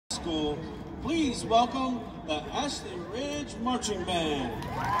School, please welcome the Ashley Ridge Marching Band.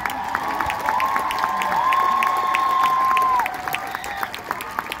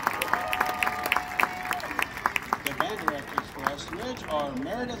 The band directors for Ashley Ridge are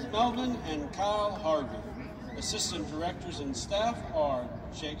Meredith Melvin and Kyle Harvey. Assistant directors and staff are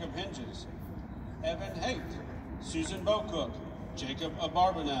Jacob Hinges, Evan Haight, Susan Bocook, Jacob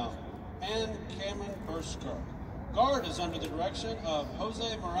Abarbanel, and Cameron Burskirk. Guard is under the direction of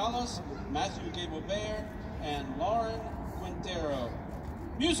Jose Morales, Matthew Gable-Baird, and Lauren Quintero.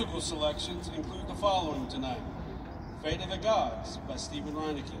 Musical selections include the following tonight: Fate of the Gods by Stephen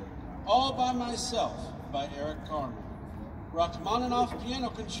Reineke, All by Myself by Eric Carmen, Rachmaninoff Piano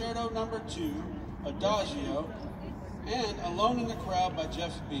Concerto No. 2, Adagio, and Alone in the Crowd by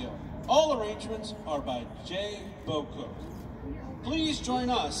Jeff Beal. All arrangements are by Jay Bocook. Please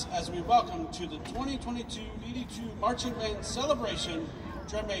join us as we welcome to the 2022 DD2 Marching Band Celebration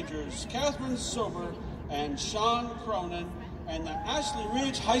drum majors Catherine Sober and Sean Cronin and the Ashley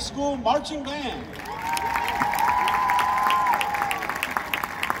Ridge High School Marching Band.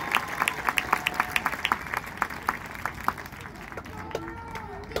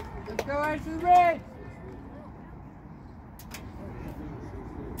 Let's go Ashley Ridge!